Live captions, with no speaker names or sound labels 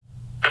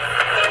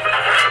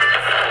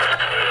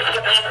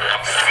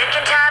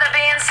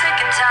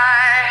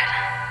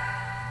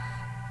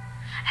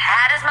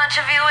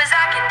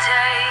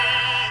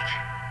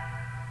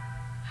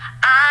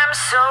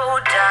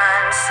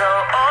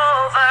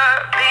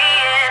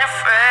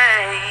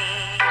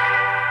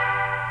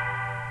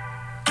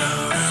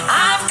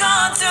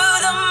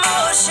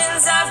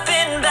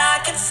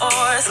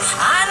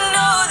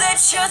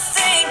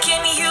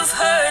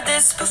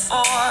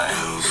before.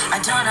 I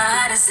don't know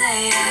how to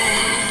say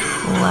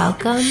it.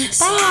 Welcome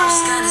So I'm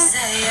just gonna back.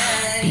 say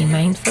it. Be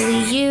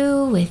Mindfully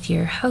You with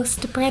your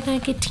host, Brenna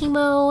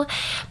Gattimo.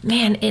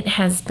 Man, it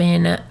has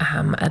been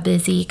a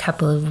busy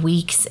couple of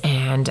weeks,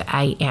 and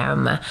I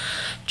am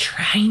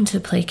trying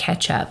to play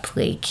catch up.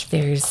 Like,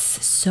 there's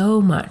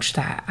so much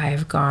that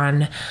I've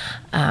gone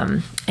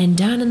and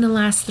done in the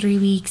last 3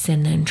 weeks,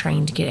 and then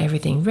trying to get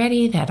everything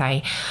ready that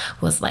I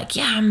was like,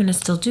 yeah, I'm gonna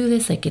still do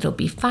this, like it'll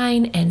be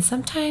fine. And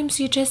sometimes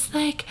you just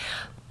like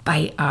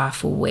bite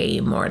off way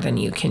more than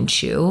you can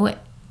chew,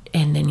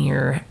 and then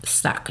you're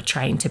stuck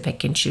trying to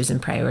pick and choose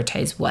and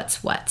prioritize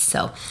what's what.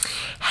 So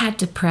had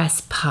to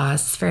press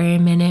pause for a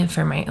minute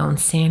for my own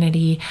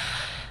sanity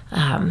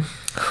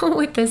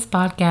with this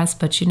podcast.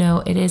 But you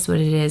know, it is what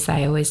it is.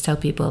 I always tell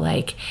people,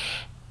 like,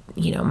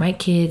 you know, my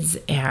kids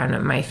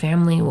and my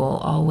family will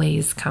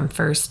always come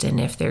first. And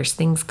if there's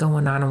things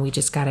going on and we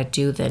just got to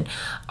do, then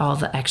all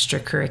the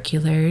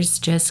extracurriculars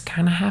just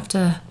kind of have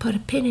to put a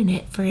pin in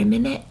it for a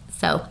minute.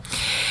 So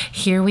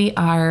here we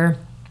are.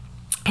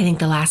 I think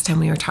the last time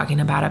we were talking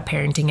about a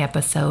parenting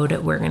episode,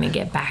 we're going to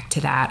get back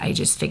to that. I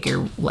just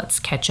figure let's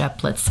catch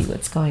up. Let's see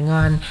what's going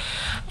on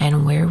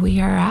and where we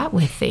are at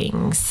with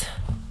things.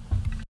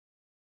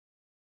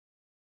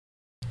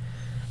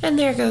 And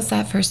there goes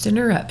that first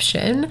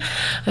interruption.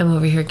 I'm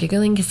over here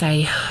giggling because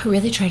I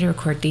really try to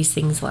record these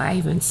things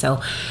live. And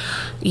so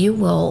you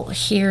will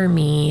hear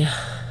me.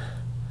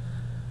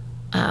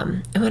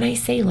 And when I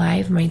say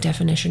live, my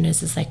definition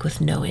is like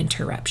with no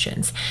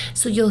interruptions.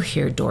 So you'll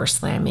hear door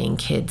slamming,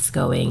 kids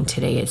going.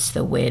 Today it's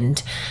the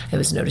wind. I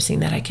was noticing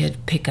that I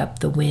could pick up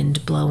the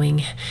wind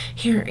blowing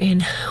here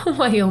in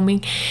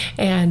Wyoming,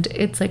 and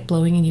it's like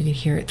blowing and you can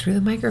hear it through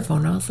the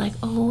microphone. I was like,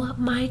 oh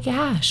my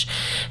gosh.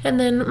 And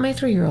then my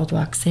 3-year-old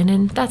walks in,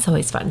 and that's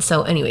always fun.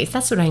 So anyways,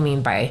 that's what I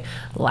mean by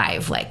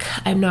live. Like,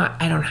 I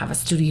don't have a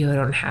studio. I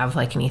don't have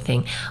like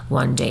anything.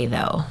 One day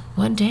though,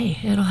 one day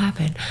it'll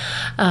happen.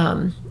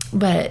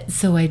 But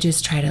so I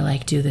just try to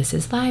like do this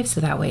as live, so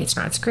that way it's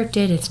not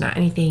scripted, it's not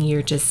anything.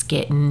 You're just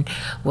getting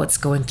what's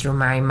going through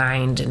my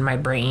mind and my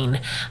brain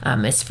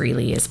as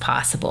freely as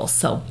possible.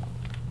 So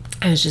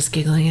I was just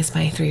giggling as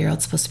my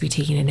 3-year-old's supposed to be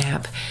taking a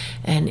nap,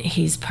 and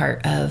he's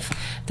part of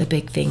the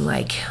big thing.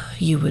 Like,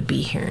 you would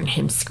be hearing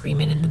him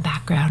screaming in the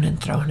background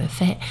and throwing a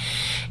fit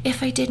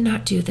if I did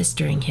not do this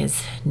during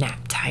his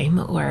nap time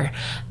or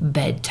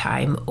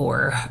bedtime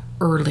or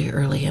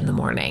early in the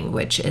morning,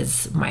 which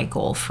is my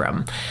goal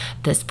from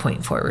this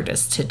point forward,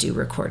 is to do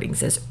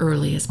recordings as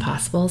early as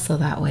possible, so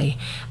that way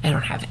I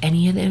don't have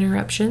any of the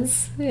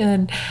interruptions.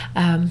 And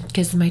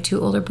because my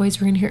 2 older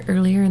boys were in here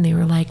earlier and they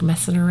were like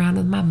messing around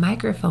with my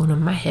microphone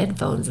and my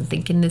headphones and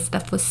thinking this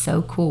stuff was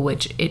so cool,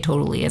 which it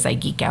totally is. I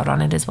geek out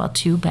on it as well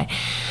too. But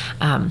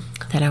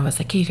then I was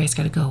like, hey, you guys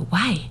gotta go.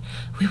 Why?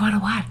 We want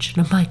to watch.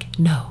 And I'm like,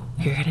 no,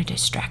 you're gonna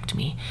distract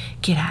me.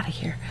 Get out of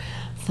here.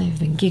 So I've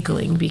been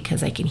giggling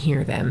because I can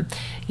hear them,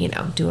 you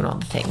know, doing all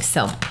the things.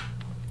 So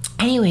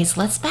anyways,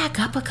 let's back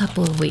up a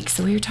couple of weeks.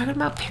 So we were talking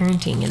about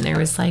parenting, and there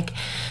was like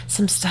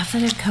some stuff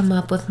that had come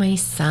up with my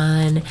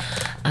son.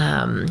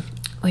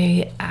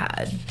 We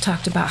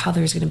talked about how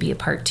there's going to be a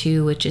part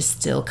 2, which is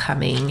still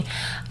coming.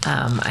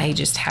 I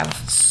just have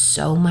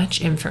so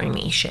much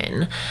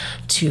information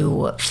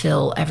to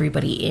fill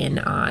everybody in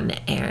on,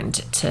 and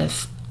to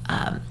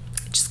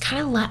just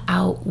kind of let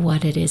out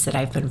what it is that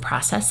I've been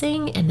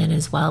processing, and then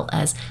as well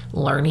as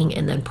learning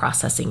and then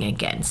processing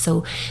again.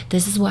 So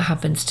this is what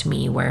happens to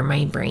me, where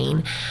my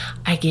brain,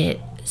 I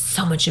get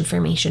so much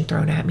information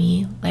thrown at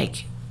me,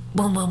 like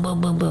boom, boom,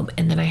 boom, boom, boom.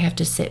 And then I have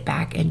to sit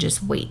back and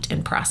just wait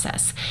and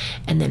process,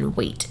 and then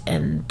wait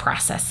and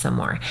process some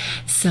more.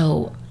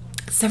 So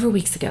several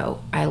weeks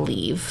ago, I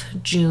leave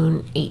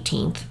June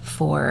 18th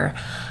for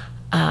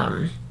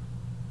a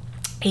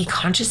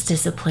conscious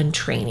discipline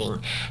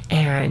training.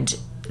 And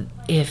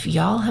if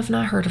y'all have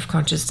not heard of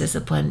conscious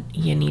discipline,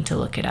 you need to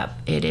look it up.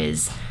 It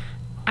is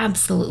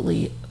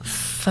absolutely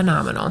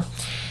phenomenal.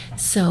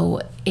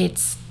 So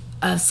it's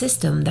a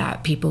system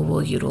that people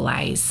will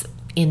utilize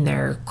in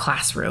their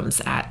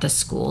classrooms at the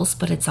schools,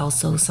 but it's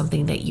also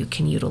something that you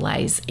can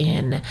utilize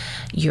in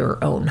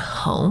your own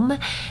home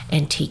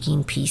and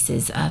taking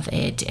pieces of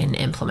it and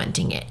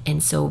implementing it.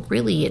 And so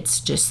really it's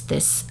just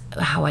this,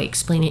 how I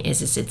explain it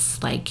is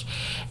it's like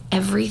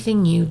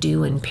everything you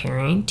do in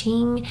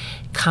parenting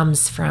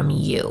comes from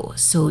you.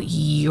 So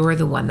you're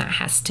the one that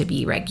has to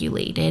be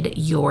regulated.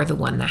 You're the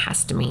one that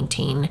has to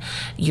maintain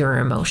your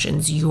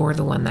emotions. You're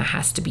the one that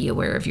has to be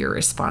aware of your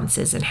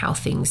responses and how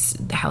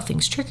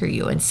things trigger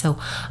you. And so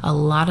a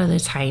lot of the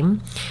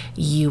time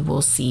you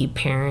will see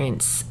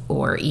parents,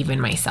 or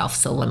even myself.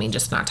 So let me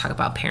just not talk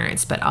about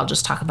parents, but I'll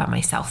just talk about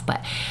myself.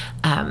 But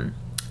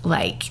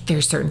like,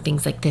 there's certain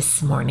things, like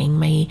this morning,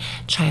 my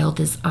child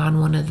is on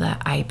one of the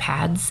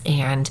iPads,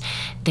 and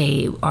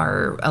they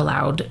are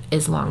allowed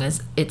as long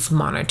as it's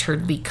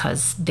monitored,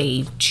 because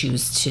they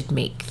choose to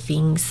make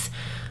things,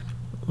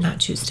 not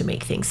choose to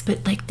make things,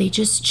 but like they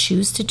just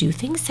choose to do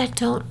things that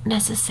don't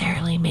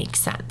necessarily make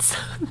sense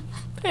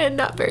and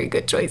not very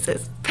good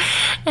choices.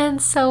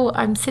 And so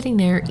I'm sitting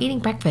there eating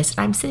breakfast,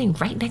 and I'm sitting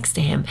right next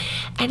to him,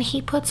 and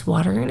he puts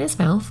water in his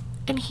mouth,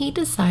 and he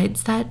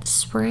decides that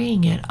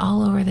spraying it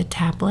all over the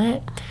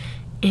tablet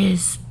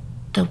is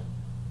the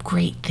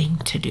great thing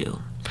to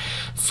do.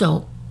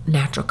 So,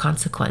 natural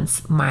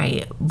consequence,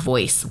 my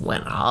voice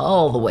went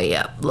all the way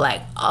up,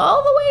 like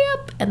all the way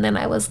up. And then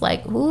I was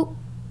like, whoop,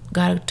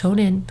 gotta tone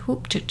in,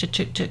 whoop, chick, chick,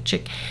 chick, chick,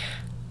 chick.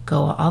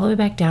 Go all the way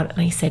back down.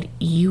 And I said,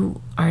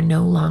 you are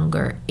no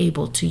longer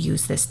able to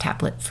use this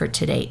tablet for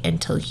today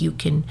until you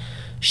can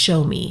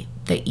show me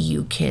that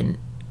you can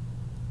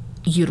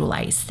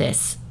utilize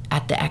this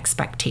at the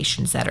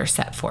expectations that are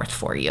set forth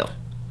for you.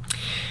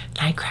 And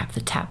I grab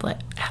the tablet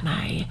and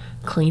I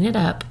clean it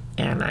up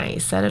and I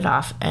set it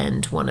off,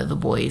 and one of the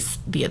boys,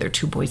 the other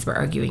two boys, were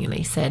arguing, and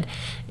I said,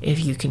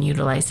 if you can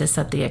utilize this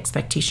at the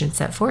expectation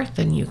set forth,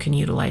 then you can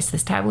utilize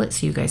this tablet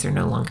so you guys are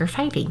no longer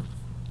fighting.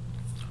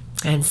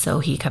 And so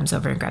he comes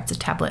over and grabs a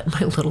tablet.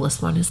 My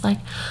littlest one is like,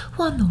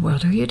 what in the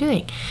world are you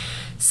doing?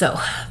 So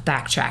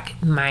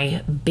backtrack,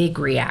 my big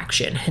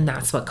reaction, and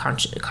that's what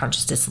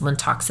conscious discipline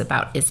talks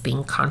about, is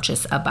being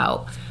conscious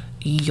about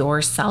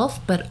yourself,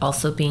 but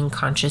also being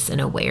conscious and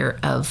aware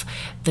of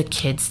the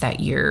kids that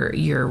you're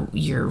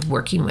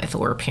working with,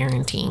 or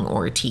parenting,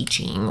 or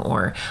teaching,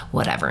 or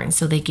whatever. And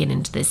so they get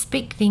into this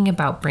big thing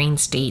about brain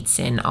states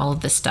and all of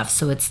this stuff.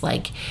 So it's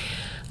like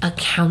a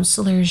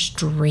counselor's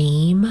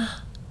dream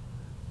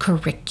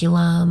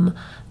curriculum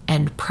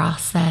and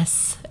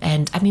process,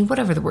 and I mean,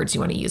 whatever the words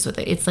you want to use with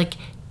it. It's like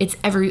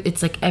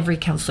every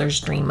counselor's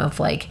dream of,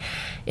 like,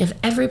 if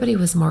everybody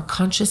was more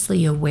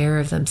consciously aware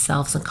of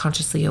themselves and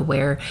consciously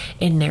aware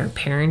in their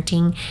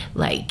parenting,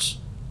 like,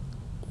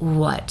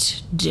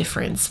 what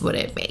difference would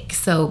it make?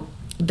 So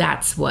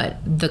that's what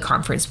the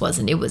conference was.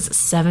 And it was a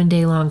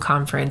 7-day long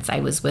conference.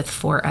 I was with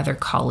 4 other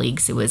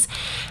colleagues. It was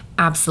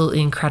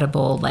absolutely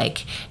incredible,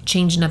 like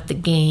changing up the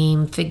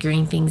game,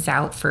 figuring things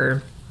out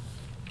for,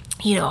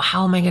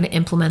 how am I going to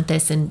implement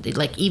this? And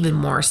like, even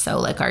more so,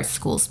 like, our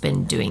school's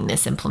been doing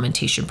this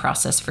implementation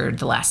process for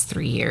the last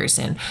 3 years.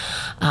 And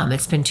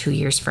it's been 2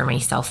 years for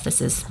myself.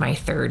 This is my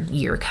 3rd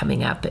year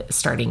coming up,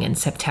 starting in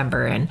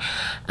September. And,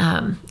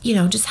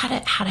 just how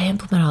to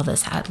implement all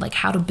this,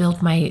 how to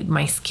build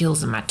my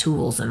skills and my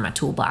tools and my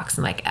toolbox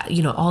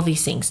and all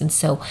these things. And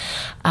so,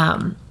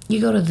 you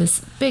go to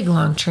this big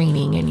long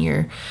training and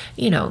you're,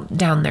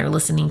 down there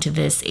listening to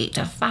this 8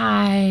 to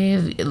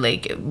 5,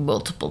 like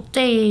multiple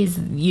days,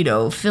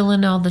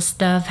 filling all the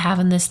stuff,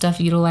 having this stuff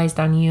utilized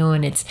on you.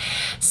 And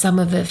some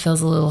of it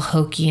feels a little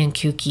hokey and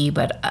kooky,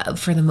 but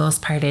for the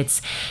most part,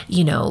 it's,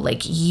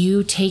 like,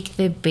 you take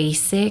the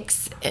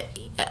basics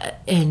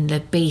and the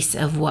base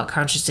of what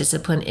conscious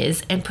discipline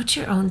is and put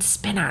your own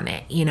spin on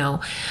it,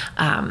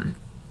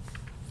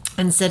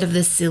 Instead of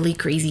the silly,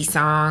 crazy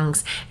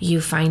songs, you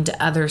find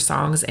other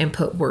songs and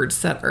put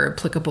words that are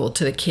applicable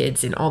to the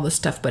kids and all this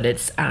stuff. But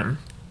it's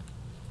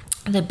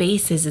the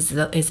base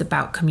is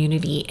about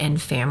community and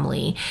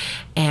family,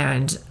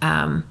 and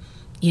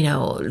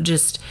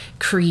just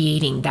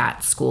creating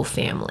that school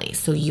family.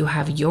 So you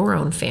have your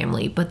own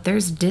family, but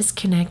there's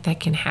disconnect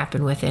that can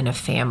happen within a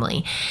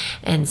family.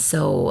 And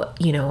so,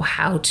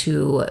 how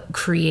to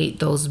create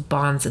those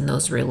bonds and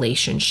those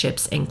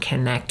relationships and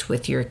connect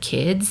with your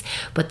kids,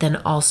 but then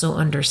also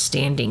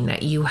understanding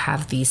that you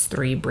have these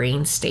 3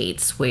 brain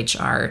states, which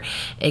are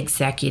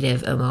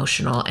executive,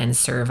 emotional, and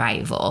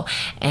survival.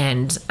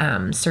 And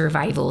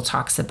survival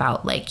talks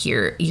about, like,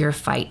 your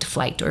fight,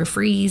 flight, or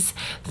freeze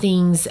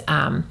things.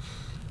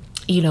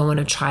 When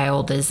a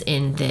child is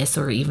in this,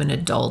 or even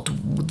adult,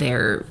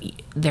 they're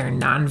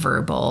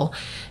nonverbal,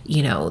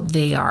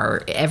 they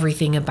are,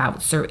 everything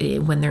about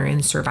when they're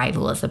in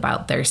survival is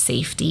about their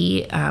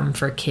safety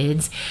for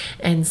kids.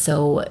 And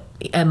so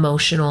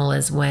emotional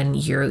is when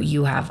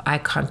you have eye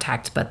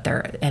contact, but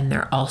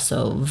they're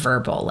also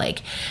verbal,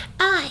 like,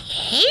 I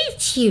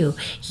hate you,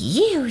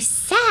 you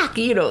suck,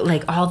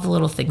 like all the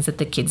little things that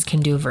the kids can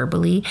do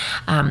verbally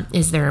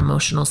is their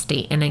emotional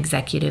state, and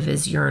executive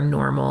is your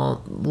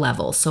normal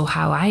level. So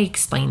how I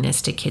explain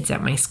this to kids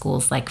at my school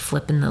is like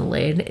flipping the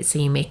lid. So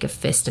you make a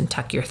fist and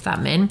tuck your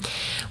thumb in.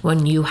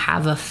 When you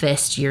have a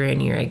fist, you're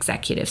in your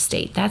executive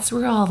state. That's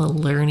where all the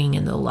learning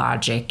and the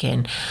logic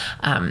and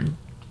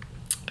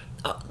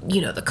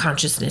the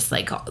consciousness,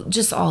 like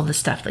just all the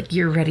stuff, like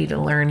you're ready to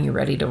learn, you're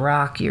ready to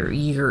rock, you're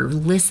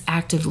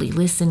actively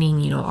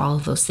listening, all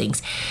of those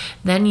things.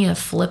 Then you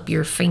flip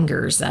your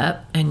fingers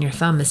up and your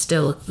thumb is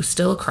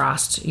still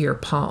across your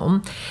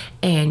palm,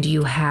 and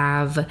you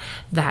have,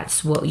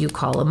 that's what you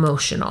call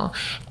emotional.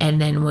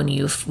 And then when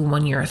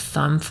your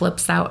thumb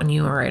flips out and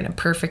you are in a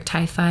perfect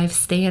high five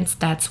stance,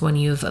 that's when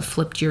you've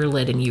flipped your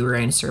lid and you are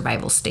in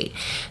survival state.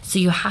 So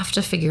you have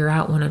to figure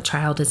out, when a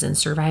child is in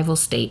survival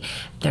state,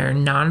 they're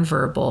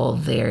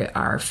nonverbal, they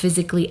are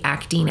physically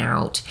acting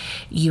out.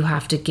 You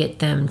have to get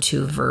them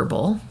to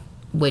verbal,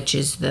 which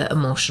is the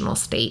emotional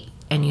state.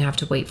 and you have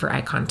to wait for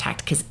eye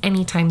contact, because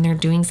anytime they're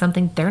doing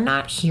something, they're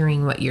not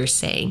hearing what you're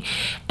saying.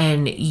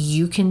 And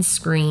you can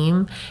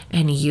scream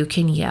and you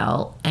can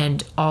yell,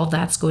 and all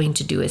that's going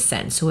to do is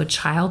send. So a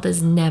child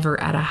is never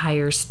at a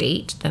higher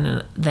state than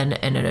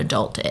an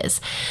adult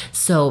is.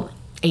 So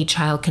a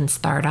child can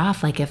start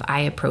off, like if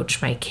I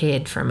approach my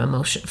kid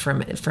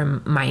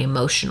from my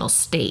emotional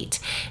state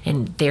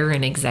and they're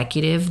an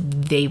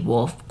executive, they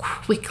will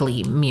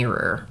quickly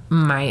mirror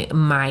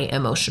my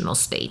emotional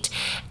state.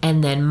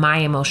 And then my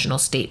emotional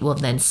state will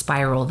then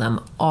spiral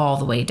them all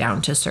the way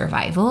down to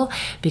survival,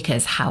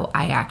 because how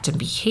I act and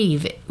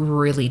behave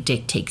really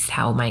dictates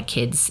how my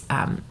kids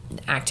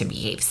act and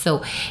behave.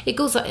 So it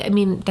goes, I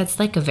mean, that's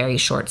like a very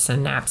short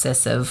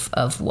synopsis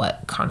of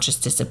what conscious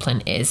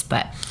discipline is,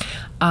 but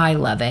I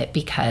love it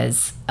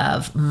because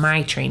of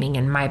my training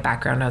and my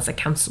background as a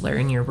counselor,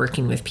 and you're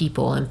working with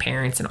people and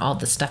parents and all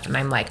this stuff. And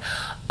I'm like,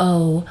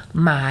 oh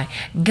my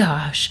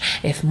gosh,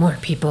 if more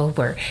people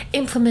were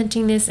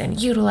implementing this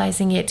and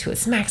utilizing it to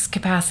its max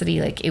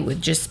capacity, like it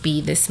would just be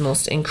this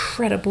most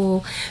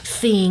incredible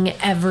thing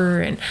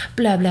ever, and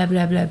blah, blah,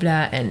 blah, blah,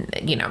 blah. And,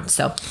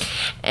 so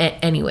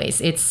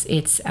anyways,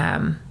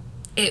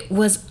 it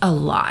was a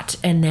lot.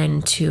 And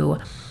then to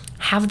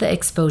have the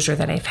exposure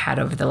that I've had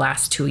over the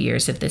last 2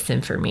 years of this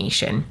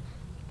information.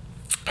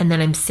 And then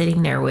I'm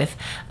sitting there with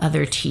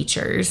other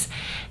teachers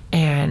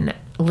and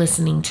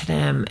listening to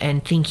them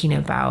and thinking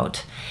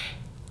about,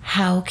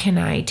 how can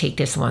I take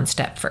this one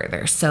step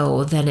further?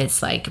 So then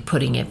it's like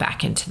putting it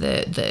back into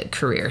the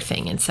career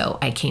thing. And so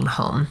I came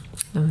home.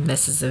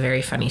 This is a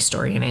very funny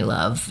story, and I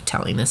love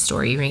telling this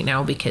story right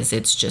now because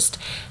it's just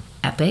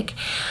epic.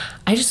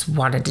 I just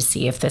wanted to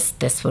see if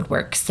this would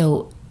work.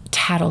 So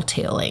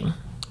tattletaling.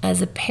 As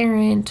a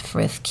parent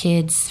with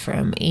kids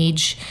from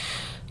age,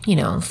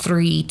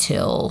 3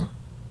 till,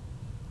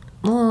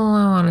 I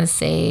want to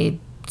say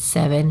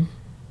 7,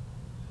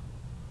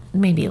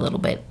 maybe a little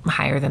bit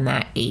higher than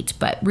that, 8,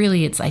 but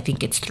really I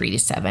think it's 3 to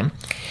 7.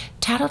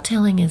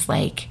 Tattletaling is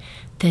like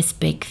this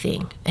big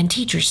thing, and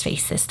teachers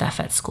face this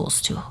stuff at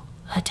schools too.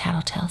 A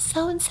tattletale,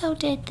 so-and-so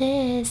did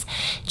this,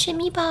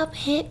 Jimmy Bob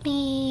hit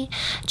me,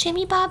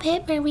 Jimmy Bob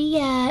hit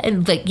Maria,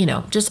 and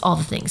just all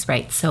the things,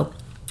 right? So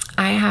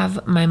I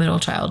have my middle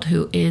child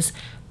who is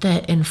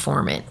the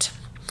informant,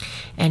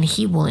 and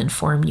he will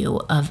inform you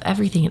of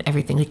everything and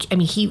everything.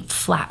 He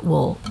flat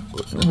will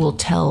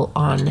tell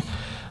on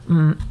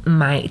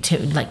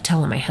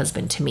tell my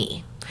husband to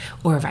me,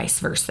 or vice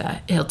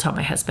versa. He'll tell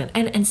my husband,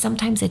 and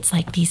sometimes it's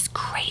like these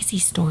crazy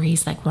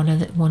stories. Like one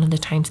of the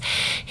times,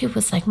 he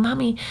was like,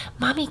 "Mommy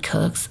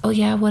cooks. Oh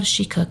yeah, what does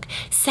she cook?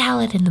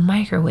 Salad in the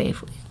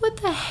microwave." What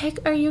the heck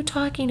are you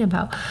talking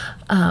about?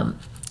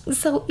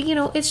 So,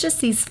 it's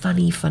just these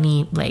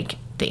funny like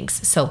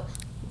things. So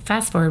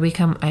fast forward,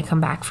 I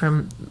come back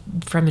from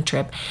the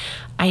trip.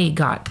 I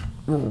got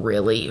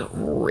really,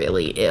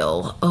 really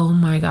ill. Oh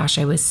my gosh,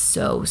 I was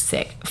so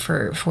sick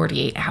for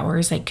 48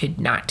 hours. I could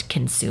not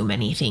consume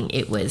anything.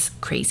 It was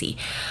crazy.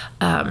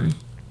 And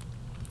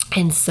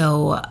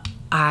so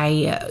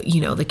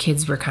the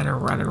kids were kind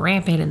of running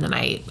rampant, and then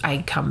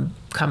I come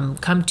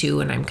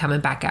to, and I'm coming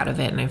back out of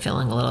it, and I'm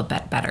feeling a little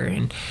bit better.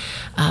 And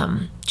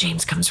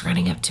James comes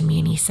running up to me,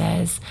 and he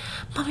says,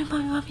 Mommy,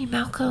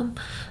 Malcolm,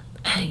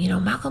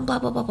 Malcolm, blah,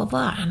 blah, blah, blah,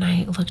 blah. And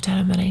I looked at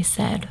him and I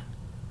said,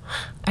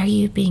 are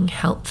you being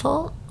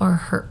helpful or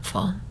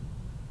hurtful?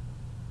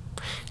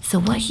 So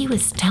what he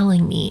was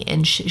telling me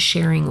and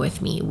sharing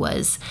with me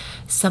was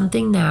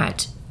something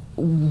that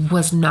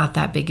was not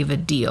that big of a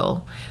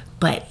deal,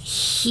 but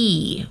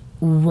he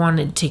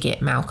wanted to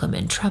get Malcolm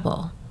in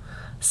trouble.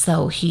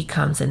 So he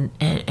comes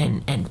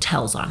and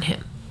tells on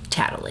him,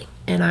 tattling.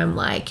 And I'm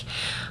like,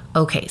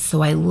 okay,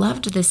 so I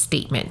loved this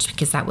statement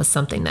because that was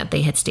something that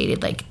they had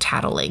stated, like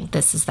tattling.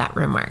 This is that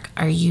remark.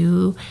 Are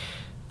you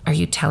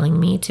telling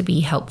me to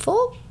be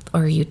helpful,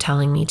 or are you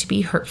telling me to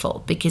be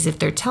hurtful? Because if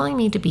they're telling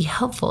me to be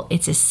helpful,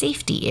 it's a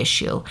safety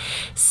issue.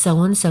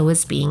 So-and-so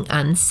is being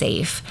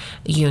unsafe.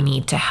 You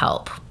need to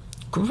help.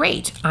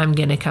 Great, I'm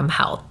going to come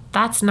help.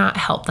 That's not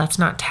help. That's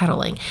not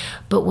tattling.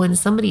 But when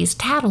somebody's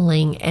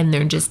tattling and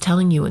they're just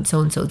telling you and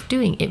so-and-so is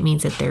doing, it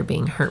means that they're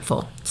being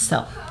hurtful.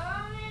 So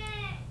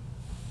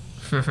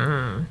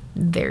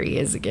there he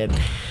is again.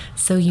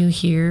 So you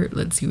hear,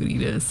 let's see what he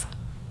does.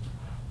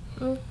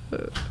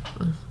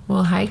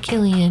 Well, hi,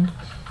 Killian.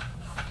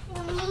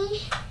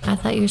 Mommy. I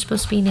thought you were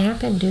supposed to be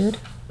napping, dude.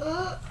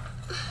 I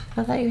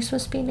thought you were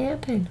supposed to be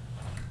napping.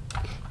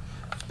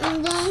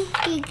 I'm done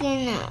taking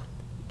a nap.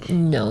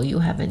 No, you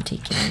haven't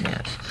taken a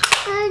nap.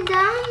 I'm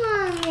done,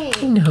 Mommy.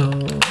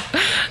 No.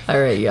 All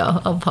right,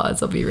 y'all. I'll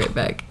pause. I'll be right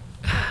back.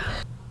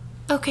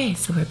 Okay,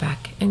 so we're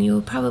back. And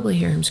you'll probably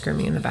hear him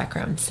screaming in the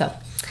background. So,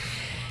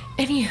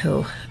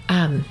 anywho,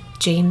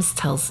 James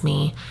tells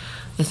me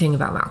the thing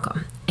about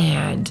Malcolm.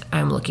 And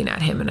I'm looking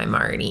at him and I'm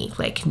already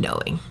like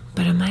knowing.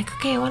 But I'm like,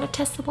 okay, I want to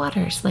test the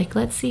waters. Like,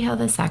 let's see how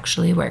this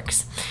actually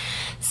works.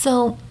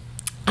 So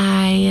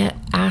I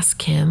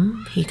ask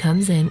him, he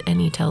comes in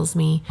and he tells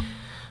me,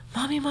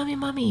 Mommy,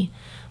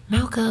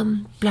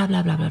 Malcolm, blah,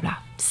 blah, blah, blah, blah.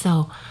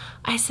 So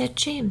I said,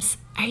 James,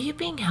 are you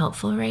being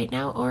helpful right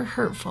now or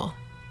hurtful?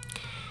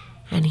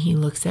 And he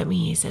looks at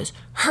me, he says,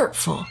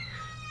 hurtful.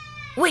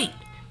 Wait,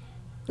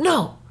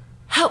 no,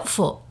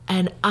 helpful.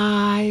 And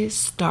I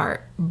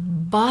start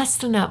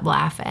busting up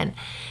laughing.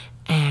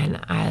 And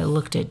I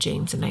looked at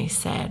James and I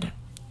said,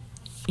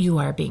 you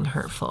are being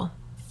hurtful.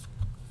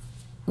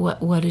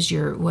 What is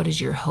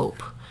your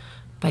hope?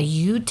 By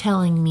you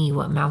telling me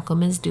what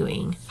Malcolm is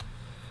doing,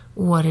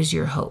 what is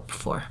your hope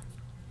for?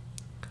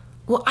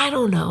 Well, I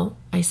don't know.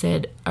 I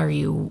said, are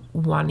you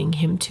wanting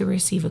him to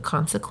receive a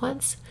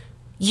consequence?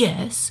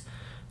 Yes.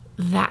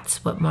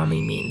 That's what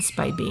mommy means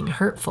by being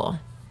hurtful.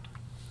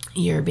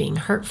 You're being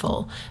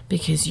hurtful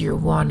because you're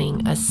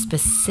wanting a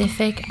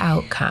specific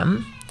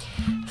outcome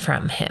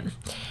from him.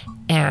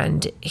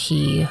 And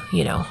he,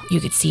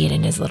 you could see it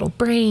in his little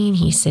brain.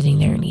 He's sitting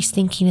there and he's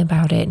thinking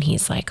about it. And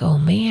he's like, oh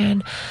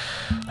man,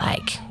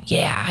 like,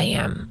 yeah, I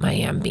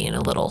am being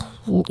a little,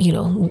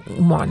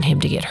 wanting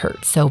him to get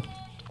hurt. So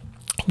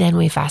then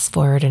we fast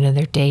forward,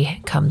 another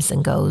day comes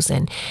and goes,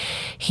 and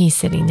he's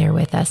sitting there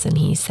with us and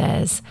he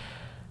says,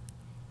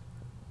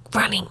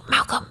 running,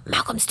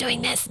 Malcolm's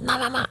doing this,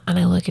 mama. And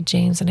I look at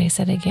James and I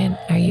said again,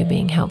 are you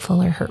being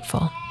helpful or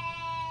hurtful?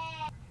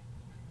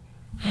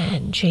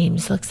 And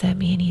James looks at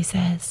me and he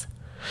says,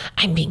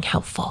 I'm being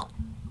helpful.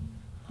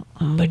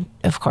 But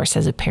of course,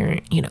 as a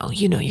parent, you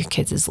know your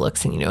kids'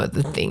 looks and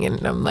the thing.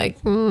 And I'm like,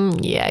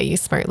 yeah, you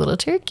smart little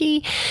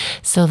turkey.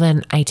 So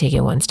then I take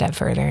it one step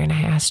further and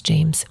I ask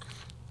James,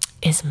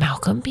 is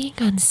Malcolm being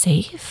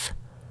unsafe?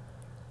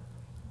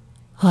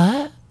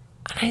 What?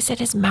 And I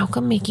said, is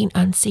Malcolm making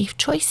unsafe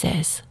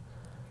choices?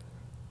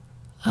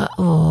 I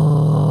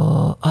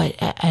don't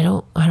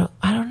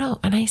know.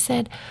 And I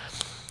said,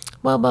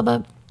 well,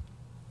 Bubba,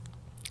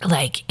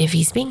 like, if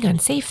he's being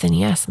unsafe, then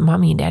yes,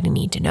 mommy and daddy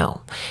need to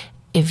know.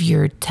 If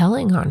you're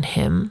telling on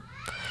him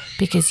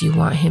because you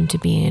want him to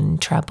be in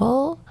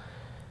trouble,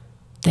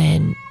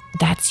 then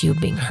that's you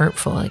being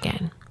hurtful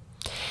again.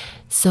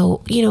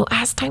 So,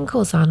 as time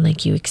goes on,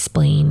 like, you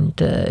explain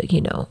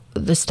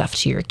the stuff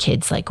to your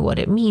kids, like what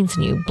it means,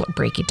 and you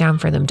break it down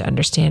for them to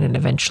understand, and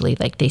eventually,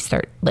 like, they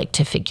start like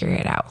to figure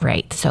it out,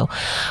 right? So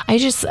I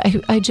just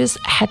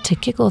had to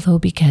giggle though,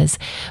 because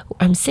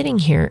I'm sitting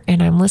here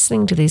and I'm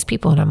listening to these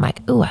people and I'm like,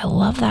 oh, I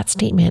love that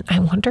statement. I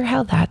wonder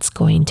how that's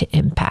going to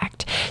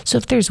impact. So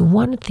if there's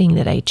one thing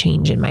that I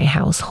change in my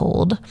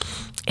household,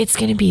 it's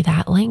going to be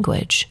that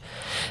language.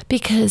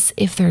 Because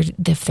if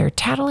they're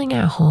tattling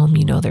at home,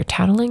 they're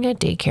tattling at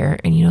daycare,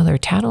 and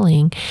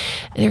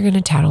they're going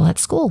to tattle at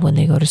school when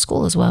they go to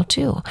school as well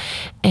too.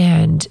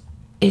 And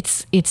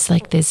it's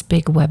like this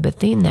big web of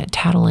thing that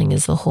tattling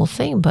is the whole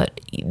thing, but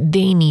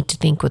they need to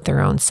think with their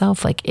own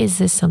self, like, is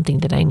this something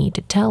that I need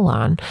to tell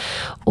on,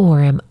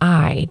 or am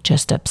I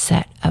just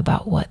upset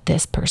about what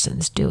this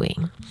person's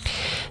doing?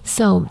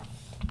 So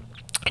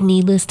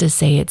needless to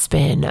say, it's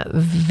been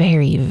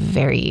very,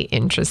 very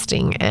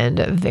interesting and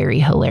very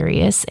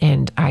hilarious.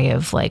 And I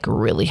have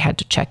really had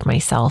to check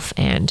myself.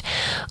 And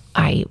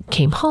I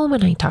came home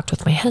and I talked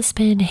with my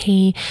husband.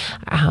 Hey,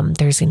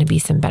 there's going to be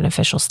some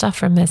beneficial stuff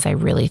from this. I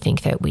really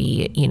think that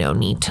we,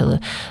 need to,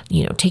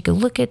 take a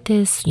look at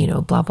this,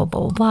 blah, blah, blah,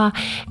 blah, blah.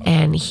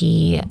 And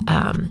he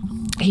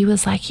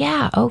was like,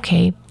 yeah,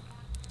 okay.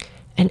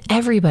 And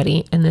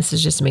everybody, and this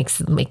is just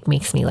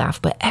makes me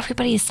laugh, but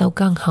everybody is so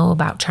gung-ho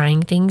about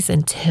trying things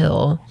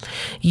until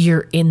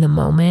you're in the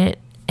moment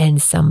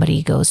and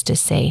somebody goes to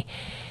say,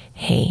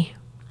 hey,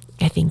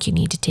 I think you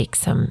need to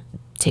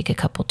take a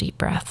couple deep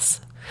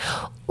breaths.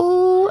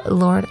 Oh,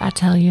 Lord, I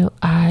tell you,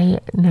 I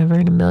never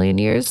in a million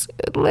years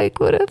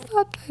would have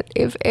thought that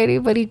if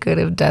anybody could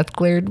have death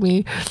glared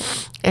me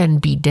and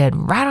be dead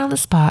right on the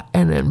spot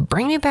and then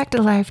bring me back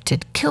to life to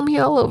kill me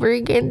all over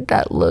again,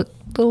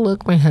 the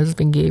look my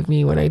husband gave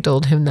me when I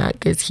told him that,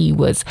 because he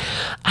was,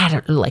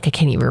 I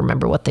can't even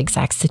remember what the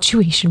exact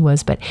situation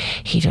was, but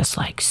he just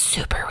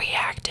super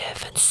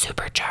reactive and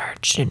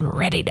supercharged and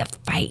ready to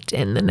fight.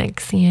 And the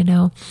next thing you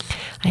know,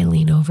 I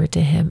lean over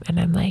to him and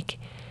I'm like,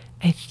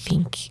 I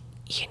think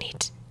you need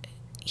to,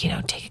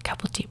 take a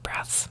couple deep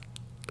breaths.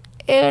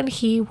 And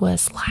he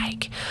was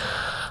like,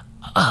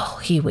 oh,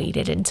 he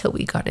waited until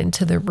we got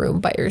into the room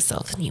by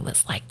ourselves and he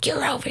was like,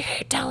 you're over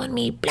here telling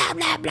me blah,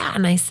 blah, blah.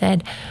 And I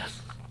said,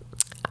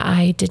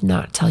 I did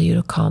not tell you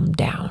to calm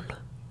down.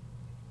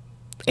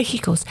 He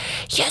goes,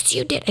 yes,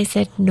 you did. I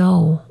said,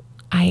 no,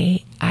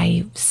 I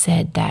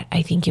said that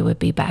I think it would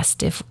be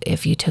best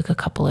if you took a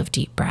couple of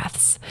deep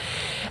breaths.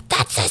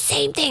 That's the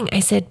same thing. I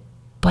said,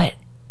 but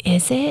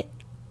is it?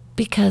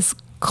 Because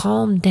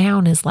calm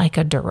down is like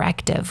a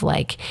directive,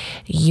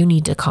 you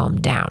need to calm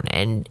down.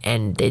 And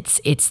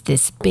it's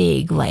this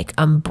big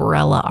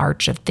umbrella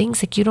arch of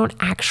things. You don't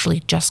actually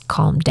just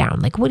calm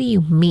down. What do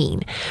you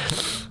mean?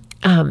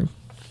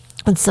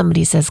 When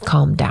somebody says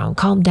calm down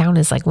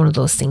is one of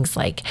those things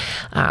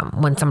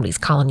when somebody's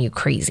calling you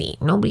crazy.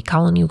 Nobody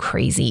calling you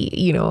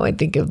crazy. I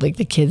think of the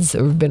kids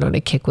who've been on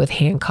a kick with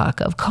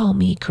Hancock of call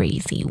me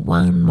crazy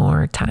one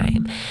more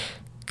time.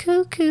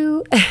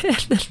 cuckoo. And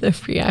then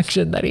the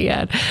reaction that he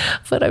had.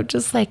 But I'm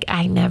just like,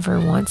 I never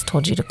once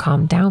told you to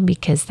calm down,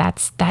 because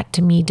that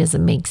to me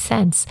doesn't make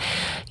sense.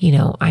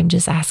 I'm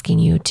just asking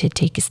you to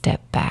take a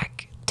step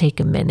back, take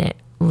a minute,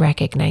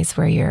 recognize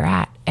where you're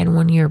at. And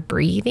when you're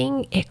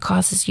breathing, it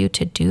causes you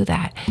to do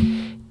that.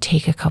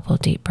 Take a couple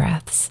deep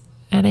breaths.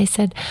 And I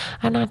said,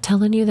 I'm not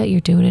telling you that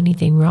you're doing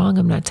anything wrong.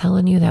 I'm not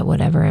telling you that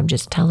whatever. I'm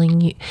just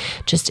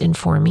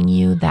informing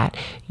you that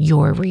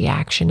your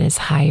reaction is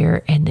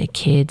higher, and the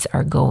kids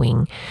are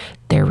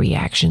their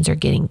reactions are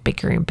getting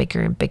bigger and bigger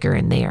and bigger,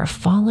 and they are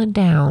falling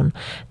down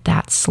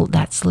that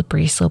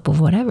slippery slope of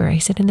whatever. I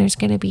said, and there's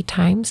going to be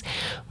times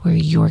where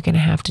you're going to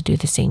have to do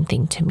the same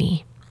thing to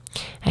me.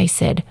 I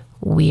said,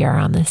 we are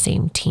on the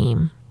same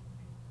team,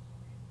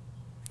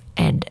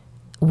 and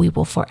we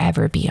will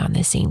forever be on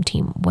the same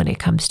team when it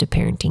comes to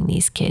parenting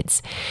these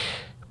kids.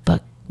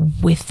 But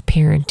with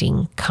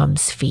parenting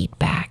comes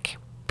feedback,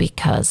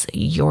 because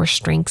your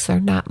strengths are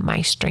not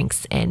my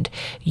strengths, and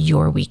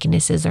your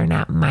weaknesses are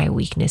not my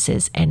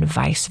weaknesses, and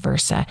vice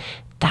versa.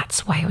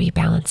 That's why we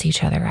balance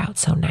each other out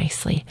so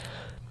nicely.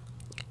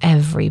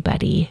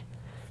 Everybody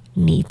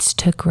needs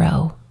to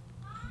grow.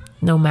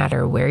 No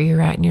matter where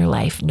you're at in your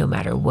life, no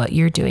matter what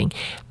you're doing,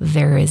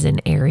 there is an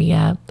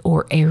area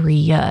or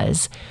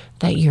areas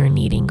that you're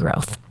needing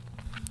growth.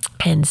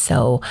 And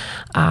so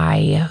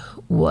that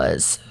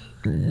was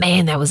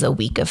a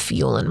week of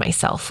fueling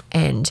myself.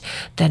 And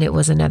then it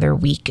was another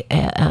week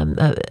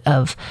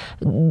of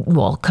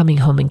coming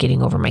home and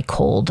getting over my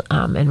cold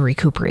and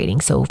recuperating.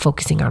 So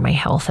focusing on my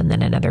health. And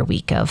then another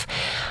week of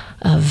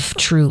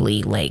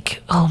truly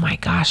like, oh my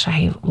gosh,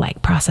 I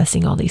like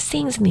processing all these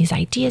things and these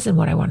ideas and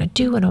what I want to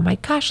do. And oh my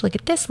gosh, look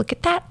at this, look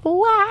at that.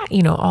 Wow.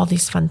 All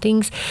these fun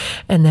things.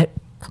 And that,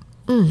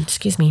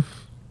 excuse me.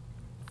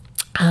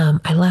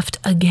 I left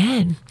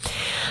again.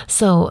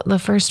 So the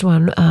first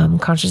one,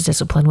 Conscious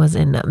Discipline, was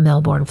in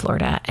Melbourne,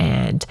 Florida.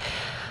 And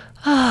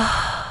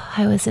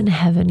I was in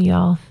heaven,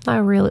 y'all. I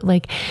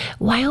really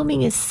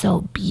Wyoming is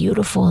so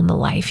beautiful, and the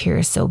life here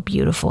is so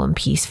beautiful and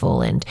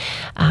peaceful. And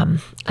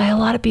a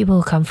lot of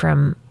people who come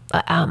from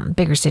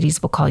bigger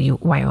cities will call you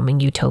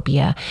Wyoming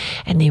utopia,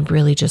 and they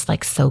really just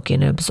soak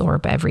in and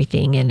absorb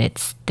everything. And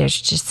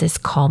there's just this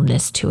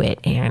calmness to it.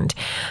 And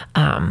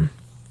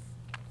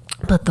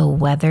but the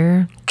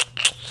weather,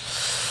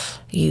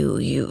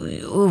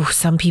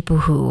 some people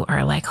who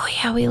are like, oh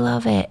yeah, we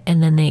love it,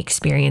 and then they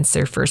experience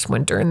their first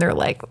winter and they're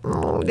like,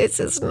 oh, this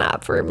is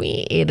not for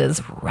me. It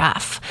is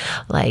rough.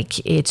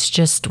 It's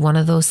just one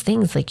of those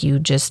things.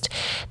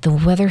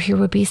 The weather here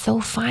would be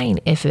so fine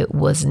if it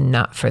was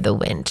not for the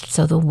wind.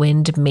 So the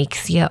wind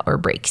makes you or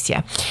breaks you.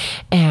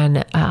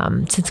 And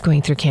since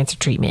going through cancer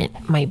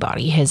treatment, my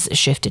body has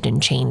shifted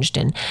and changed.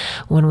 And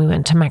when we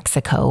went to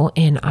Mexico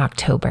in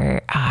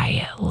October,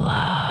 I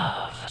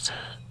loved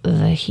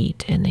the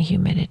heat and the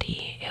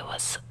humidity. It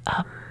was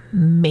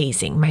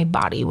amazing. My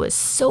body was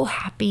so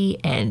happy,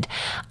 and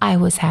I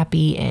was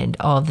happy, and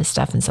all of this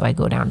stuff. And so I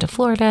go down to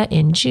Florida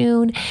in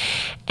June,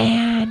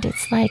 and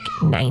it's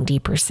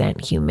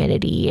 90%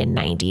 humidity and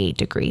 98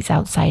 degrees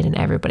outside, and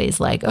everybody's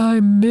like,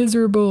 I'm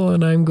miserable.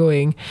 And I'm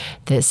going,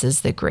 this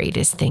is the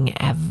greatest thing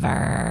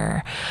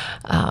ever.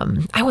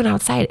 I went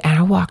outside and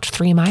I walked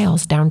 3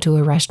 miles down to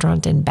a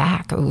restaurant and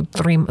back, a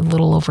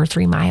little over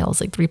 3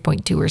 miles,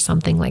 3.2 or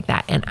something like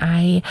that. And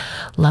I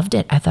loved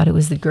it. I thought it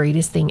was the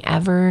greatest thing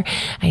ever.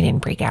 I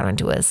didn't break out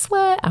into a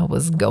sweat. I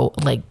was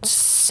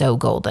so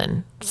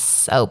golden,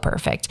 so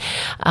perfect.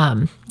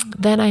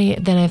 Then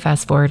I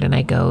fast forward and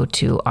I go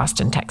to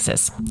Austin,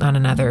 Texas on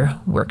another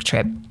work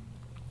trip,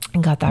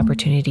 and got the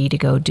opportunity to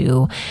go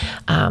do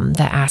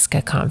the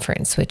ASCA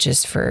conference, which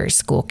is for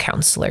school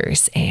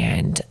counselors,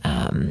 and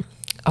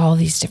all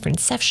these different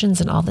sessions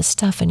and all this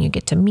stuff. And you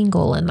get to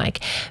mingle and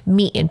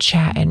meet and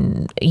chat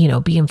and,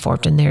 be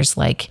informed. And there's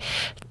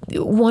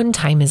one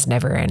time is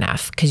never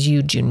enough, because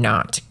you do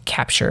not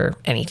capture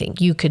anything.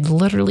 You could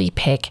literally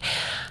pick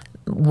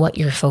what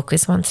your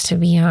focus wants to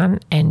be on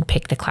and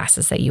pick the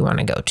classes that you want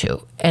to go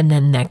to. And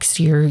then next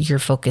year, your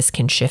focus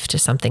can shift to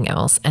something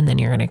else. And then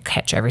you're going to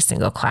catch every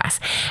single class.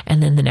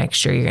 And then the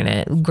next year, you're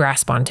going to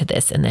grasp onto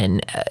this and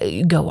then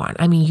go on.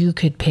 I mean, you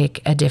could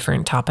pick a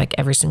different topic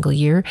every single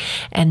year.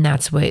 And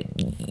that's what,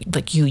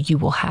 you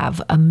will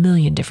have a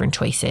million different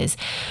choices.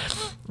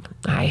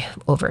 I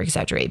over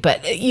exaggerate,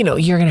 but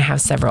you're going to have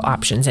several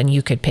options, and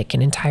you could pick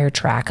an entire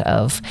track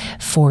of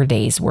 4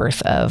 days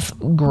worth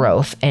of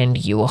growth,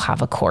 and you will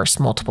have a course,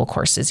 multiple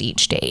courses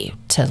each day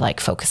to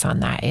focus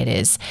on that. It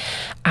is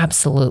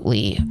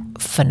absolutely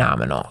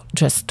phenomenal,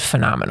 just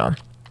phenomenal.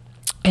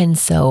 And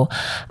so,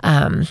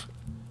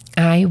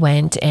 I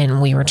went,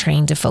 and we were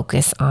trying to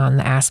focus on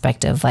the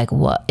aspect of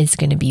what is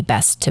going to be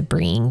best to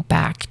bring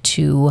back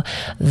to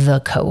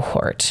the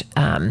cohort,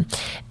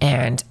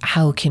 and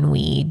how can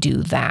we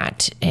do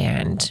that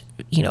and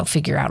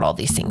figure out all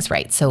these things,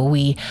 right? So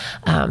we,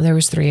 there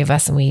was 3 of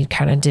us, and we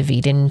kind of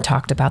divided and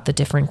talked about the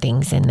different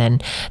things. And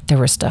then there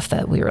was stuff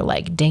that we were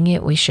like, dang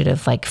it, we should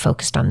have like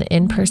focused on the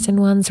in-person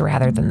ones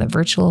rather than the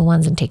virtual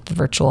ones, and take the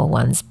virtual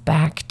ones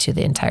back to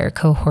the entire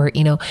cohort,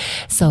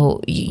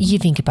 So you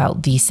think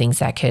about these things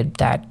that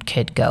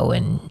could go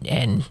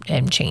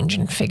and change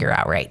and figure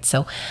out, right?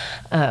 So,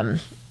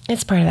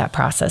 it's part of that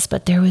process,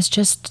 but there was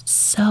just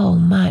so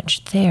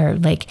much there.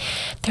 Like,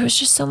 there was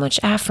just so much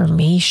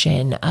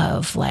affirmation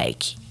of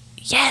like,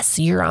 yes,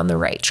 you're on the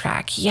right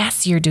track.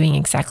 Yes, you're doing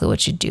exactly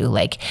what you do.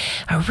 Like,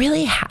 a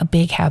really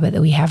big habit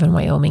that we have in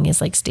Wyoming is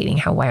like stating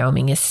how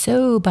Wyoming is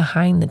so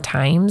behind the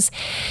times.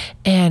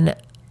 And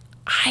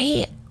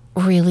I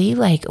really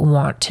like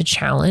want to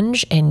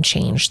challenge and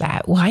change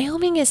that.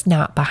 Wyoming is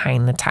not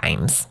behind the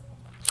times.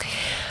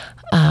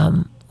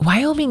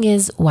 Wyoming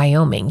is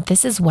Wyoming.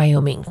 This is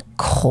Wyoming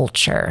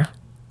culture,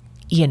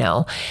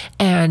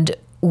 and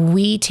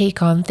we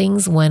take on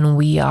things when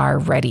we are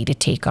ready to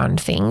take on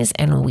things,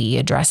 and we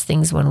address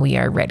things when we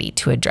are ready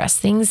to address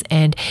things.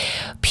 And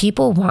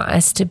people want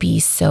us to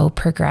be so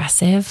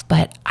progressive,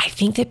 but I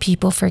think that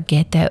people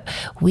forget that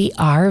we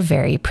are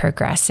very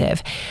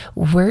progressive.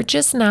 We're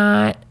just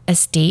not a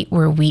state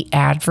where we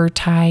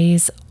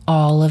advertise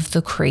all of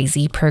the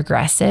crazy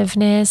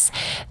progressiveness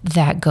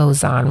that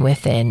goes on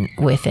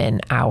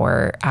within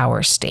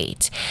our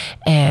state.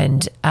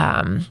 And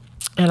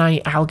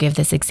I'll give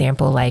this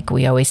example, like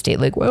we always state,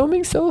 like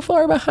Wyoming's so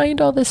far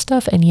behind all this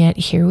stuff. And yet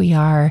here we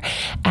are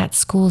at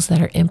schools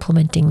that are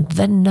implementing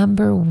the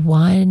number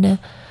one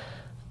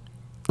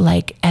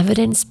like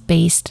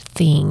evidence-based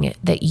thing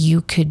that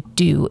you could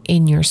do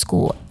in your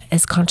school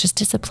as conscious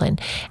discipline.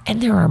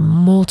 And there are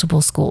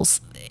multiple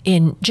schools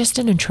in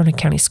Trona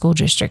County School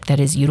District that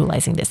is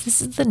utilizing this.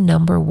 This is the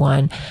number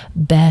one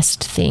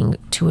best thing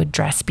to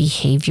address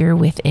behavior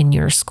within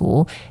your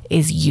school,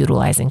 is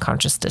utilizing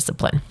conscious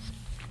discipline.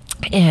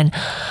 And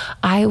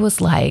I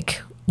was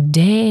like,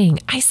 dang,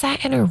 I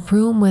sat in a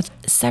room with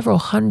several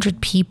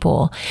hundred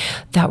people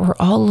that were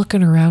all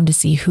looking around to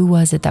see who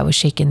was it that was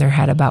shaking their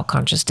head about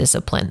conscious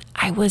discipline.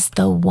 I was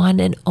the one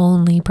and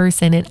only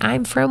person, and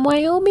I'm from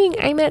Wyoming.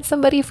 I met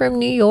somebody from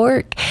New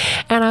York,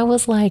 and I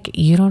was like,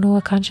 you don't know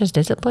what conscious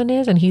discipline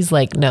is? And he's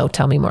like, no,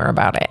 tell me more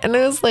about it. And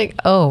I was like,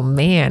 oh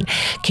man,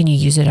 can you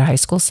use it at a high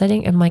school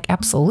setting? I'm like,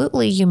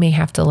 absolutely. You may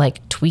have to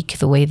like tweak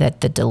the way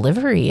that the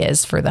delivery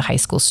is for the high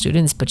school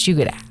students, but you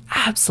could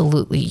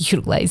absolutely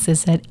utilize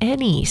this at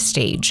any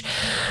stage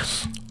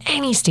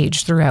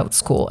throughout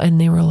school. And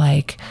they were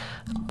like,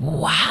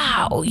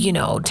 wow,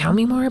 tell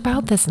me more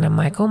about this. And I'm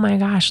like, oh my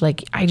gosh,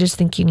 like, I just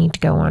think you need to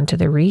go onto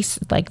the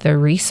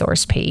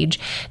resource page,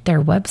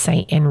 their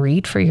website, and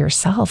read for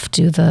yourself,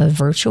 do the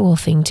virtual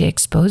thing to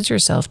expose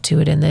yourself to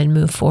it, and then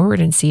move forward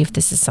and see if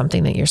this is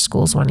something that your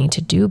school's wanting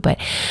to do. But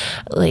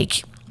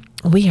like,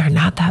 we are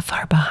not that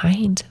far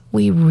behind.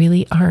 We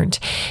really aren't.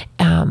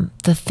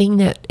 The thing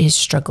that is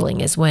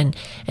struggling is when,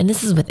 and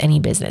this is with any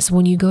business,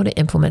 when you go to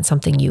implement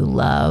something you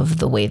love,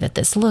 the way that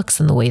this looks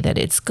and the way that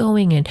it's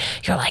going, and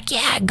you're like,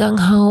 yeah,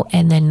 gung-ho,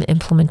 and then the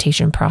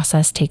implementation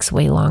process takes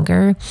way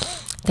longer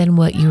than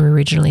what you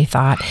originally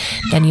thought.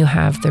 Then you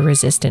have the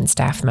resistant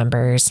staff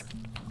members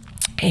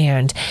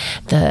and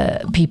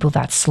the people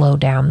that slow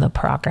down the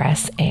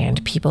progress,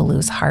 and people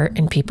lose heart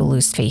and people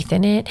lose faith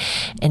in it,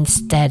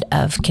 instead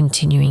of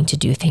continuing to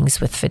do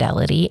things with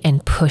fidelity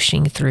and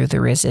pushing through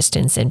the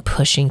resistance and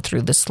pushing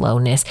through the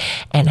slowness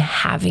and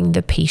having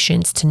the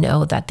patience to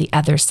know that the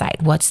other side,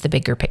 what's the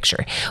bigger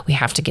picture? We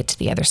have to get to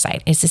the other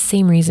side. It's the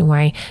same reason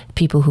why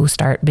people who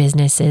start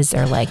businesses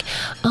are like,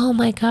 oh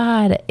my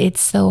God,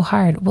 it's so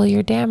hard. Well,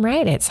 you're damn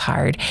right it's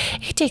hard.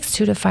 It takes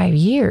 2 to 5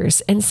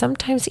 years, and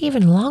sometimes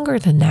even longer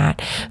than that,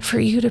 for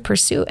you to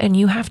pursue. And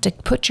you have to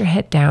put your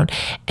head down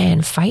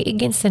and fight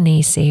against the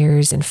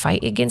naysayers and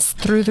fight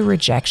through the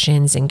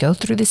rejections and go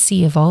through the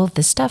sea of all of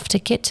this stuff to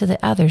get to the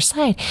other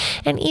side.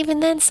 And even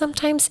then,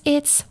 sometimes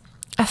it's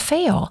a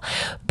fail,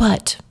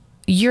 but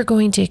you're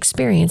going to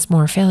experience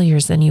more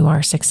failures than you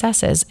are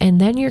successes. And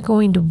then you're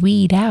going to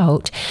weed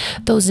out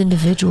those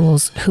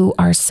individuals who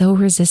are so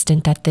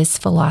resistant that this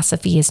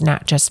philosophy is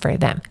not just for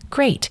them.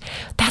 Great.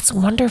 That's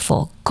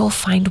wonderful. Go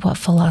find what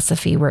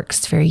philosophy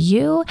works for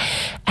you.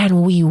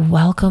 And we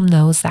welcome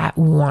those that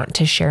want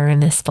to share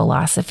in this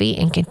philosophy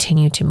and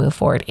continue to move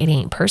forward. It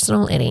ain't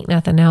personal. It ain't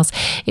nothing else.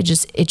 It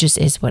just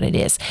is what it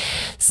is.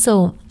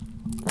 So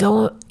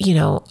go,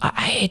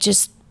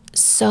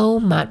 so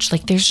much,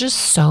 like there's just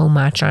so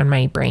much on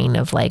my brain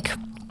of like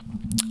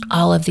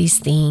all of these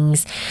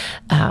things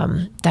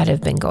that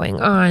have been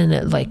going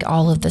on, like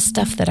all of the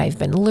stuff that I've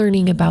been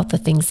learning about, the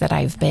things that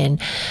I've been,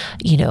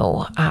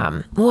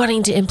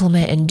 wanting to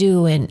implement and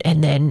do, and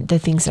then the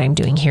things that I'm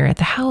doing here at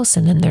the house.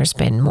 And then there's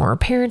been more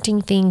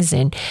parenting things,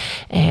 and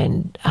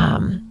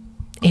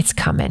it's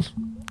coming.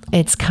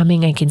 It's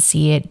coming. I can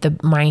see it.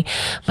 My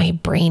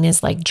brain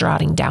is like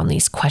jotting down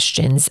these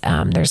questions.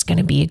 There's going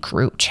to be a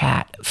group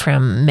chat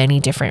from many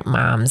different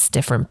moms,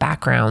 different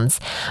backgrounds.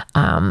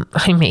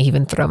 I may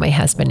even throw my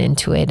husband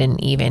into it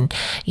and even,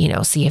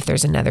 see if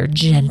there's another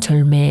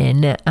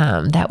gentleman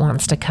that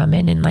wants to come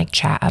in and like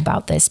chat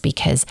about this,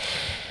 because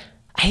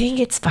I think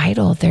it's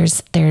vital.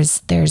 There's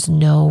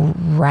no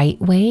right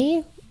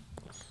way.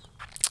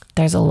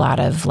 There's a lot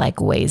of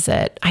like ways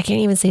that I can't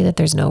even say that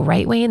there's no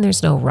right way and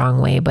there's no wrong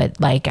way, but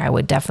like I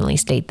would definitely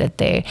state that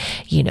they,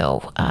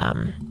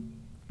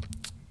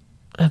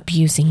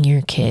 abusing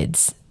your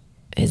kids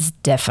is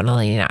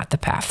definitely not the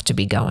path to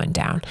be going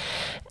down.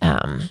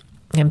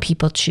 And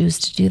people choose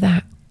to do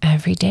that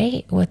every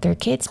day with their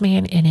kids,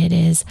 man. And it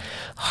is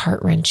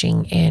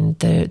heart-wrenching, and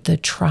the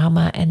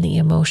trauma and the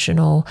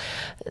emotionalness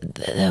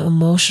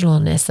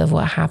of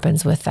what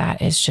happens with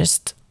that is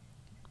just,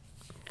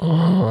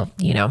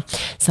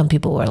 some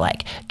people were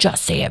like,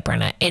 just say it,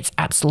 Brenna, it's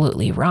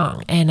absolutely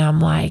wrong. And I'm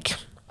like,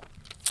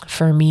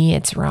 for me,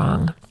 it's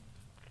wrong.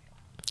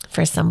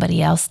 For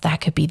somebody else,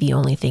 that could be the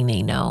only thing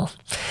they know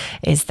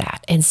is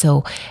that. And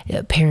so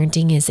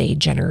parenting is a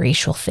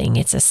generational thing.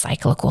 It's a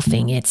cyclical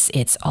thing.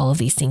 It's all of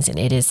these things. And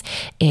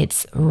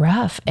it's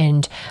rough,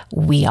 and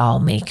we all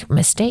make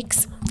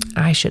mistakes.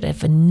 I should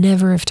have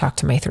never have talked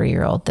to my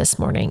 3-year-old this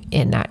morning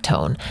in that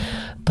tone,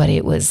 but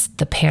it was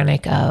the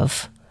panic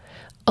of,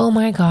 oh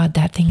my God,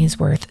 that thing is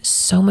worth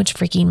so much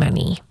freaking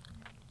money.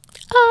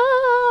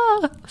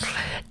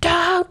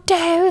 Don't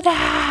do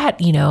that,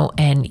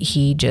 and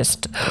he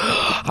just,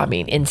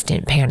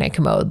 instant panic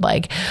mode,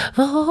 like,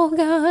 oh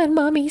God,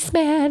 mommy's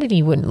mad. And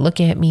he wouldn't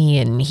look at me,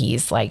 and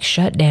he's like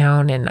shut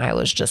down. And I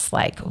was just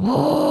like,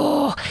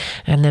 whoa.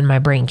 And then my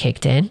brain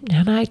kicked in,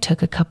 and I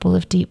took a couple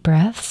of deep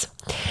breaths,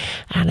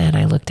 and then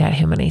I looked at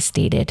him and I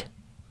stated,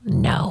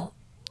 no,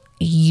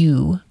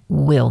 you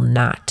will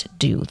not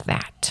do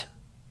that.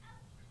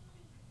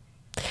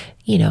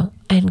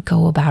 And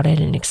go about it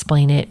and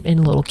explain it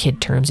in little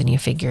kid terms, and you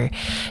figure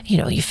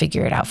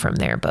it out from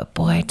there. But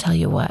boy, I tell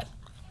you what,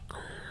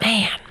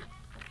 man,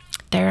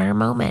 there are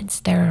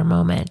moments,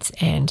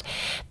 and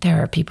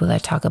there are people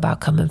that talk about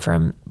coming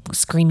from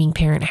screaming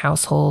parent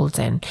households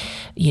and,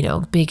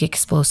 big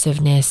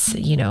explosiveness,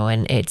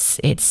 and it's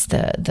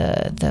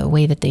the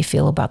way that they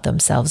feel about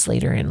themselves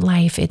later in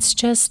life. It's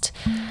just,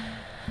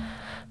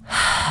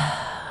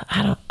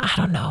 I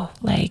don't know,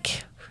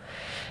 like,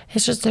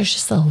 there's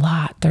just a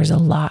lot. There's a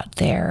lot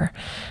there.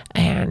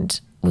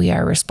 And we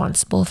are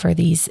responsible for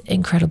these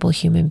incredible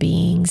human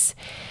beings.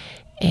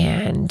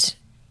 And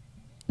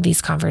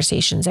these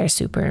conversations are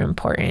super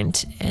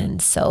important.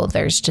 And so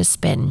there's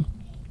just been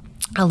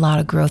a lot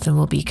of growth, and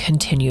will be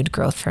continued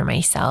growth for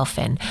myself.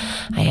 And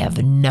I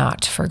have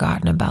not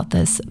forgotten about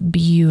this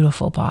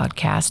beautiful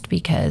podcast,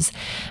 because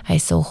I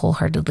so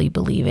wholeheartedly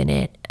believe in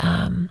it,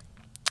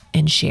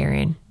 and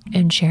sharing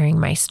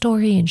my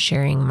story, and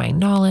sharing my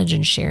knowledge,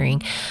 and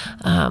sharing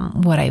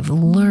what I've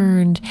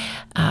learned,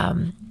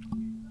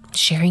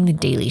 sharing the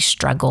daily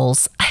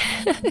struggles,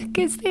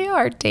 because they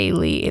are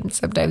daily, and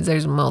sometimes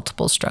there's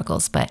multiple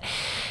struggles, but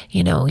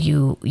you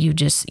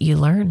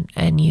learn,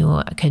 and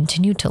you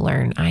continue to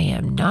learn. I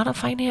am not a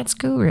finance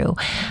guru.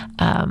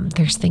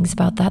 There's things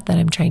about that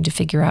I'm trying to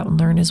figure out and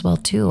learn as well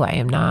too. I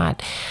am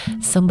not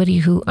somebody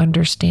who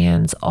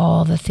understands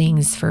all the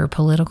things for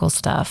political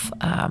stuff.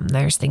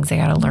 There's things I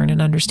got to learn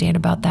and understand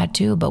about that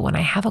too. But when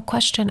I have a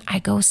question, I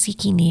go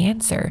seeking the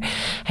answer.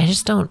 I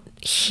just don't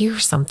hear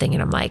something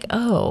and I'm like,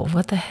 oh,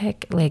 what the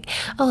heck? Like,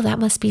 oh, that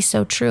must be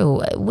so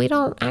true. We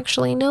don't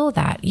actually know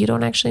that. You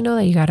don't actually know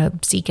that. You got to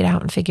seek it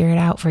out and figure it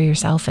out for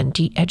yourself and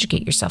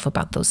educate yourself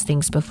about those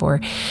things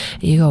before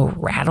you go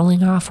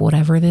rattling off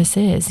whatever this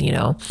is.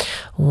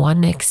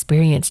 One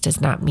experience does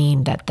not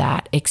mean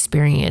that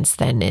experience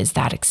then is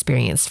that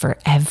experience for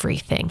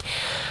everything.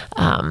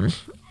 And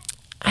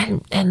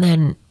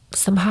then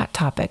some hot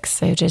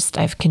topics.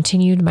 I've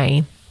continued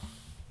my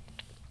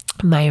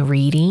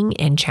reading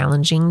and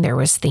challenging. There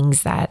was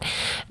things that,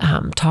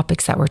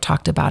 topics that were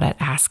talked about at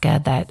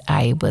ASCA that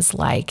I was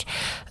like,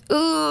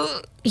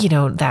 ooh,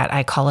 that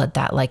I call it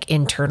that like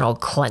internal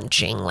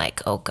clenching,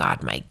 like, oh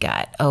God, my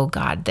gut. Oh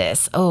God,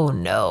 this. Oh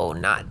no,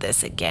 not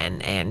this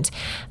again. And,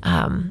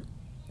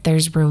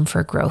 there's room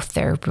for growth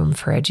there, room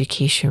for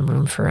education,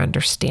 room for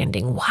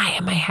understanding. Why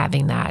am I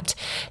having that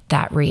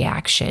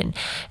reaction?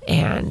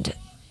 And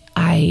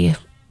I,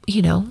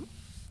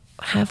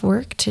 have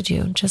work to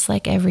do, just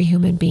like every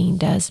human being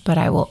does, but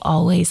I will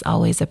always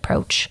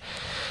approach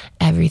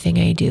everything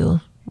I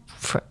do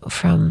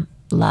from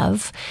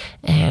love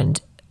and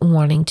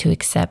wanting to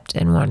accept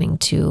and wanting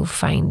to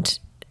find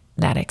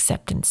that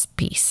acceptance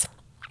piece.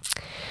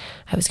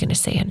 I was going to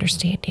say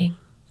understanding,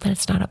 but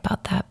it's not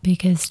about that,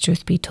 because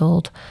truth be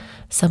told,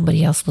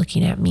 somebody else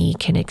looking at me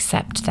can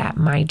accept that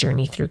my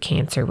journey through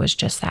cancer was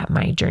just that,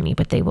 my journey,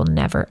 but they will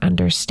never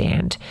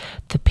understand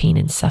the pain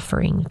and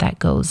suffering that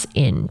goes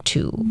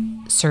into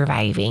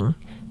surviving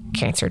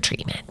cancer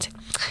treatment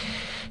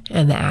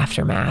and the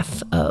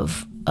aftermath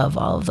of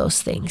all of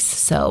those things.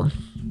 So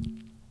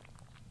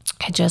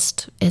It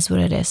just is what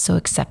it is. So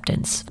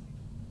acceptance.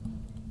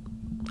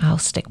 I'll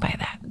stick by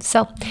that.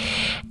 So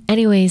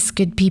anyways,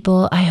 good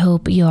people, I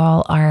hope you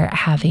all are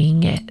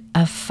having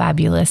a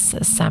fabulous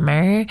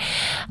summer.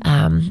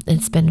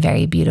 It's been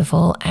very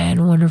beautiful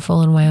and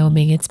wonderful in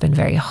Wyoming. It's been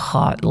very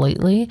hot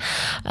lately.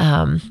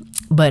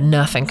 But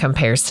nothing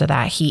compares to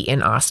that heat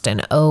in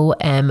Austin.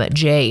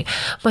 OMG.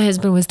 My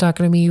husband was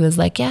talking to me. He was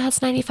like, yeah,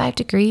 it's 95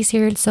 degrees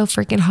here. It's so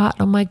freaking hot.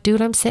 I'm like,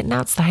 dude, I'm sitting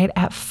outside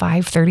at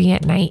 5:30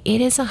 at night. It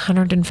is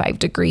 105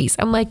 degrees.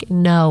 I'm like,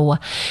 no.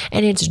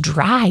 And it's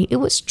dry. It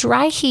was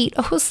dry heat.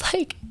 I was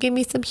like, give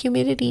me some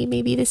humidity.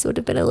 Maybe this would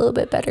have been a little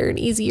bit better and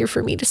easier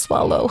for me to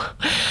swallow.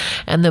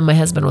 And then my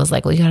husband was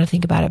like, well, you got to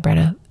think about it,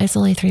 Brenna. It's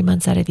only 3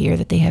 months out of the year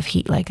that they have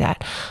heat like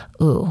that.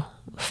 Ooh,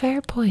 fair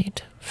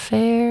point.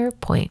 Fair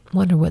point.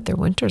 Wonder what their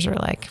winters are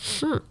like.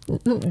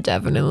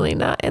 Definitely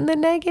not in the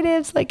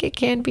negatives like it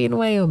can be in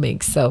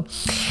Wyoming. So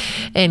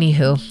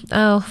anywho,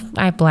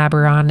 I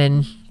blabber on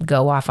and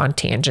go off on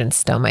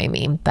tangents, don't mind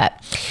me. But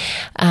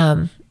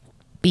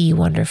be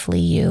wonderfully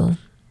you.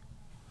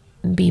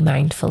 Be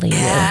mindfully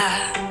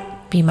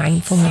you. Be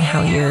mindful of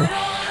how you're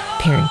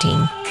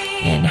parenting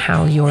and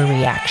how your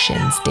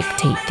reactions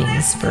dictate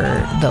things for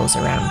those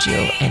around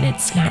you. And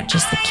it's not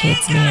just the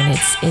kids, man.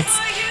 It's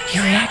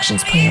your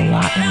reactions play a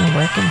lot in the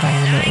work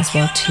environment as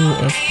well too.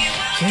 If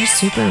you're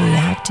super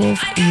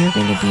reactive, people are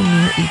going to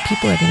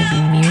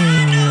be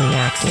mirroring your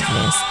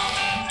reactiveness,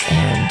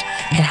 and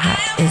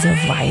that is a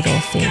vital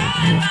thing.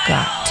 You've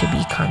got to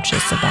be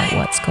conscious about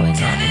what's going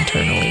on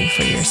internally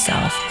for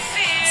yourself.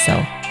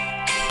 So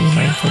be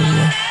mindful of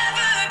you.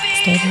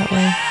 Stay that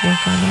way.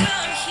 Work on it.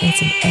 It's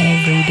an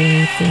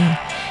everyday thing,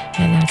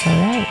 and that's all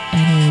right.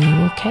 And we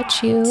will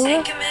catch you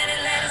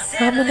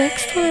on the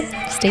next one.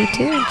 Stay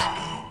tuned.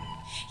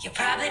 You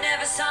probably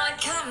never saw it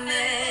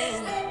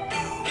coming.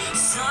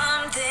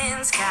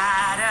 Something's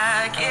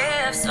gotta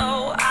give,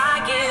 so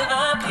I give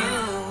up you.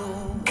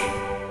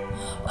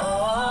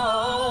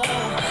 Oh,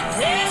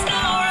 there's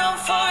no room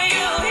for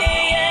you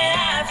here,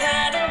 yeah, I've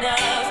had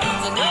enough.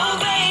 The no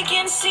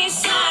vacancy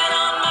sign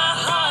on my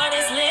heart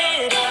is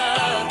lit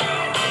up.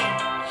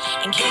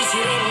 In case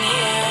you didn't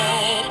hear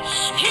it,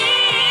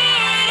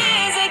 here it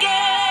is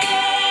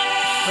again.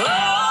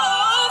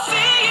 Oh,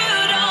 fear you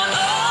don't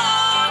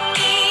own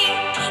me.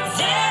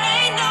 There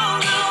ain't no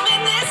room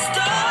in this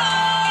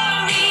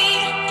story,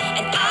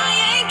 and I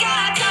ain't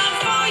got time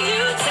for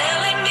you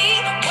telling me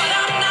what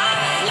I'm not.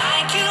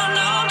 Like you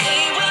know me,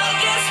 well,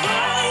 guess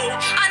what?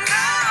 I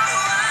know who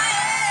I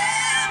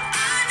am.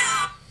 I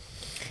know.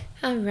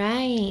 All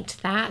right,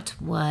 that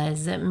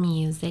was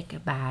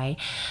music by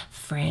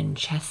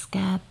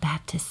Francesca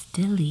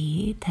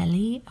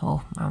Battistelli.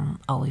 Oh,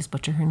 always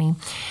butcher her name.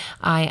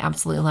 I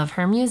absolutely love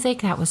her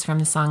music. That was from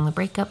the song The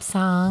Breakup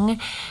Song,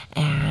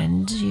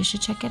 and you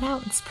should check it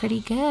out. It's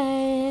pretty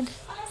good.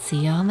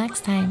 See y'all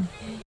next time.